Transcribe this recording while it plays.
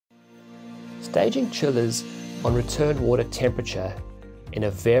Staging chillers on returned water temperature in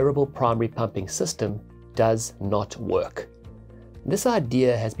a variable primary pumping system does not work. This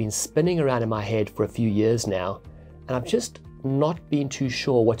idea has been spinning around in my head for a few years now, and I've just not been too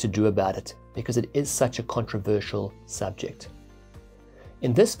sure what to do about it because it is such a controversial subject.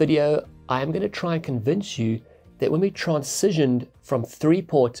 In this video, I am going to try and convince you that when we transitioned from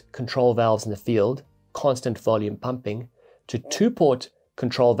 3-port control valves in the field, constant volume pumping, to 2-port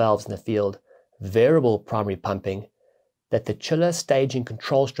control valves in the field, variable primary pumping, that the chiller staging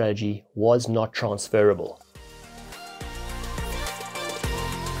control strategy was not transferable.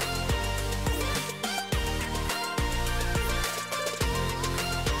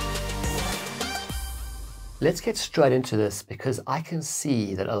 Let's get straight into this because I can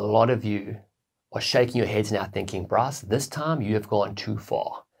see that a lot of you are shaking your heads now thinking, Bryce, this time you have gone too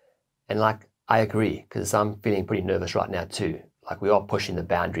far. And like, I agree, because I'm feeling pretty nervous right now too. Like, we are pushing the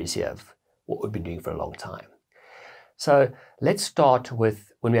boundaries here of what we've been doing for a long time. So let's start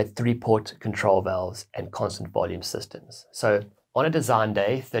with when we had 3-port control valves and constant volume systems. So on a design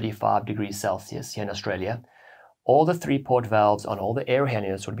day, 35 degrees Celsius here in Australia, all the 3-port valves on all the air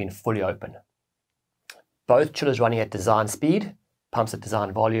handlers would have been fully open. Both chillers running at design speed, pumps at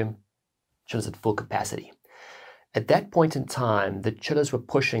design volume, chillers at full capacity. At that point in time, the chillers were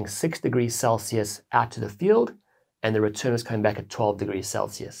pushing 6 degrees Celsius out to the field, and the return was coming back at 12 degrees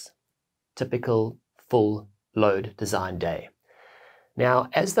Celsius. Typical full load design day. Now,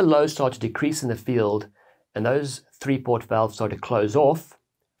 as the load started to decrease in the field, and those 3-port valves started to close off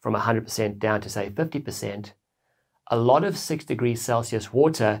from 100% down to say 50%, a lot of 6 degrees Celsius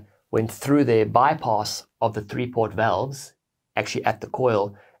water went through their bypass of the 3-port valves, actually at the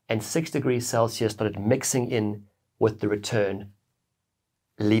coil, and 6 degrees Celsius started mixing in with the return,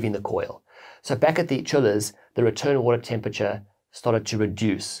 leaving the coil. So back at the chillers, the return water temperature started to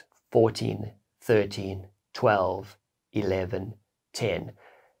reduce 14, 13, 12, 11, 10,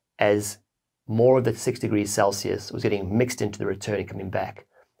 as more of the 6 degrees Celsius was getting mixed into the return and coming back.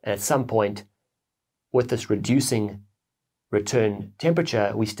 And at some point, with this reducing return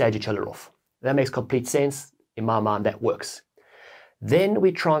temperature, we stage a chiller off. That makes complete sense. In my mind, that works. Then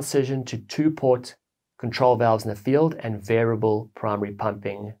we transition to 2-port control valves in the field and variable primary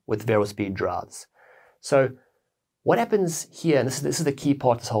pumping with variable speed drives. So what happens here, and this is the key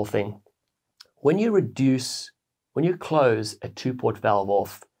part of this whole thing, when you close a 2-port valve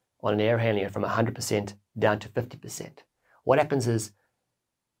off on an air handler from 100% down to 50%, what happens is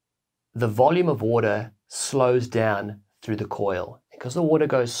the volume of water slows down through the coil. Because the water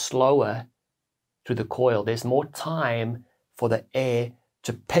goes slower through the coil, there's more time for the air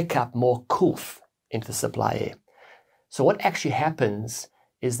to pick up more coof into the supply air. So what actually happens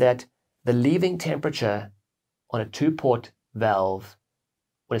is that the leaving temperature on a 2-port valve,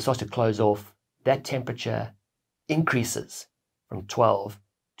 when it starts to close off, that temperature increases from 12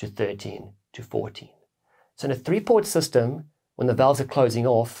 to 13 to 14. So in a 3-port system, when the valves are closing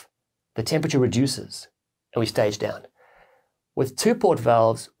off, the temperature reduces and we stage down. With 2-port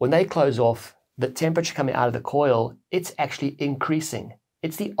valves, when they close off, the temperature coming out of the coil, it's actually increasing.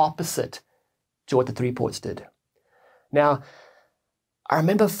 It's the opposite to what the 3-ports did. Now, I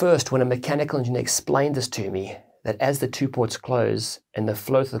remember first when a mechanical engineer explained this to me, that as the 2-ports close and the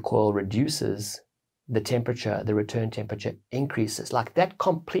flow through the coil reduces, the temperature, the return temperature increases. Like, that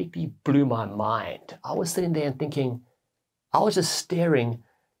completely blew my mind. I was sitting there and thinking, I was just staring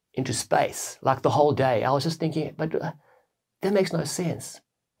into space like the whole day. I was just thinking, but that makes no sense.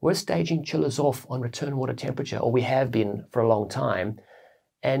 We're staging chillers off on return water temperature, or we have been for a long time,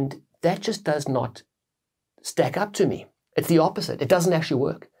 and that just does not stack up to me. It's the opposite. It doesn't actually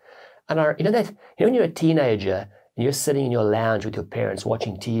work. And when you're a teenager and you're sitting in your lounge with your parents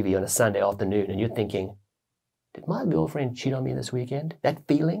watching TV on a Sunday afternoon and you're thinking, did my girlfriend cheat on me this weekend? That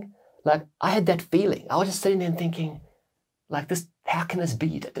feeling? Like, I had that feeling. I was just sitting there and thinking, like, this, how can this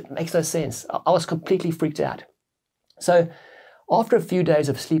be? That makes no sense. I was completely freaked out. So after a few days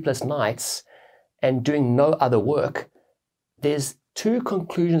of sleepless nights and doing no other work, there's 2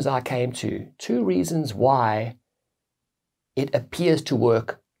 conclusions I came to, 2 reasons why it appears to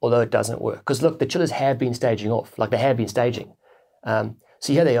work, although it doesn't work. Because look, the chillers have been staging off, like they have been staging. So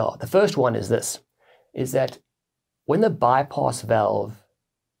here they are. The first one is this, is that when the bypass valve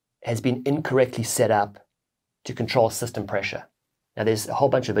has been incorrectly set up to control system pressure. Now there's a whole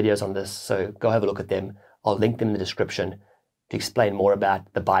bunch of videos on this, so go have a look at them. I'll link them in the description to explain more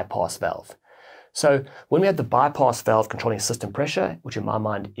about the bypass valve. So when we have the bypass valve controlling system pressure, which in my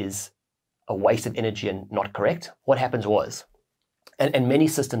mind is a waste of energy and not correct, what happens was, and many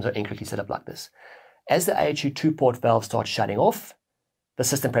systems are incorrectly set up like this, as the AHU 2-port valve starts shutting off, the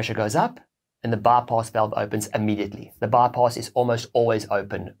system pressure goes up, and the bypass valve opens immediately. The bypass is almost always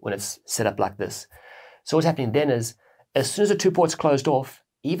open when it's set up like this. So what's happening then is, as soon as the 2 ports closed off,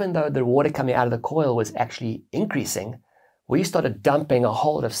 even though the water coming out of the coil was actually increasing, we started dumping a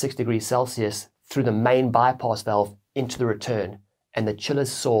whole lot of 6 degrees Celsius through the main bypass valve into the return, and the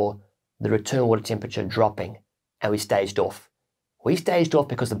chillers saw the return water temperature dropping, and we staged off. We staged off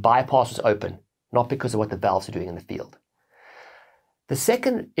because the bypass was open, not because of what the valves are doing in the field. The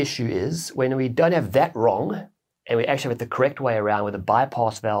second issue is when we don't have that wrong, and we actually have it the correct way around, where the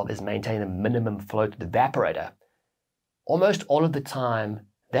bypass valve is maintaining a minimum flow to the evaporator, almost all of the time,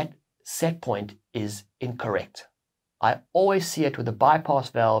 that set point is incorrect. I always see it where the bypass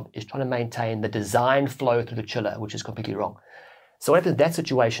valve is trying to maintain the designed flow through the chiller, which is completely wrong. So what happens in that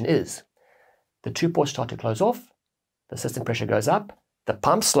situation is, the 2 ports start to close off, the system pressure goes up, the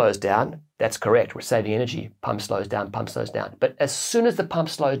pump slows down. That's correct, we're saving energy. Pump slows down, pump slows down. But as soon as the pump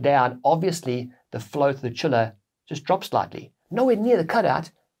slows down, obviously the flow through the chiller just drops slightly. Nowhere near the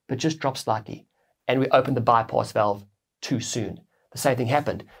cutout, but just drops slightly. And we opened the bypass valve too soon. The same thing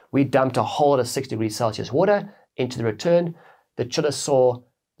happened. We dumped a whole lot of 6 degrees Celsius water into the return. The chiller saw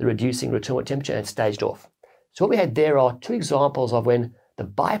the reducing return water temperature and it staged off. So what we had there are 2 examples of when the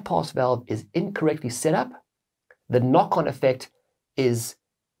bypass valve is incorrectly set up. The knock-on effect is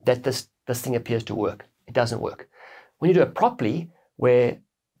that this thing appears to work. It doesn't work. When you do it properly, where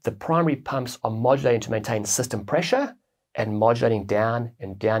the primary pumps are modulating to maintain system pressure and modulating down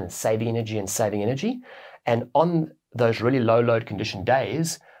and saving energy, and on those really low load condition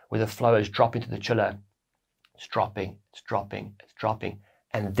days where the flow is dropping to the chiller, it's dropping,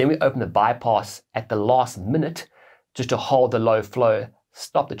 and then we open the bypass at the last minute just to hold the low flow,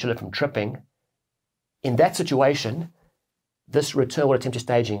 stop the chiller from tripping. In that situation, this return water temperature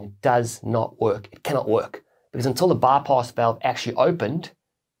staging does not work. It cannot work, because until the bypass valve actually opened,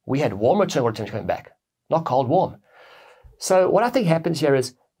 we had warm return water temperature coming back, not cold warm. So what I think happens here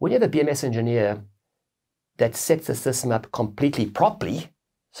is, when you have a BMS engineer that sets the system up completely properly,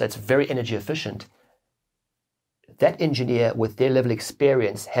 so it's very energy efficient, that engineer with their level of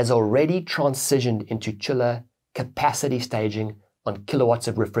experience has already transitioned into chiller capacity staging on kilowatts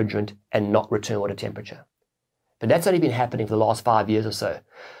of refrigerant and not return water temperature. But that's only been happening for the last 5 years or so.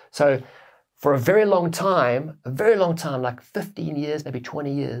 So for a very long time, like 15 years, maybe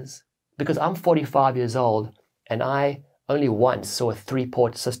 20 years, because I'm 45 years old and I only once saw a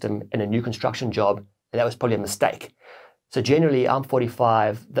 3-port system in a new construction job, and that was probably a mistake. So generally, I'm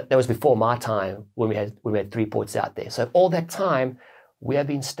 45. That was before my time when we had 3 ports out there. So all that time, we have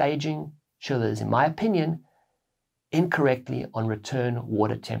been staging chillers, in my opinion, incorrectly on return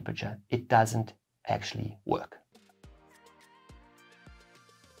water temperature. It doesn't actually work.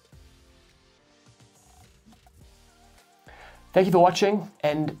 Thank you for watching,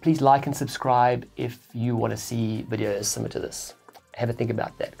 and please like and subscribe if you want to see videos similar to this. Have a think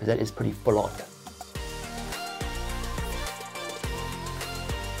about that, because that is pretty full on.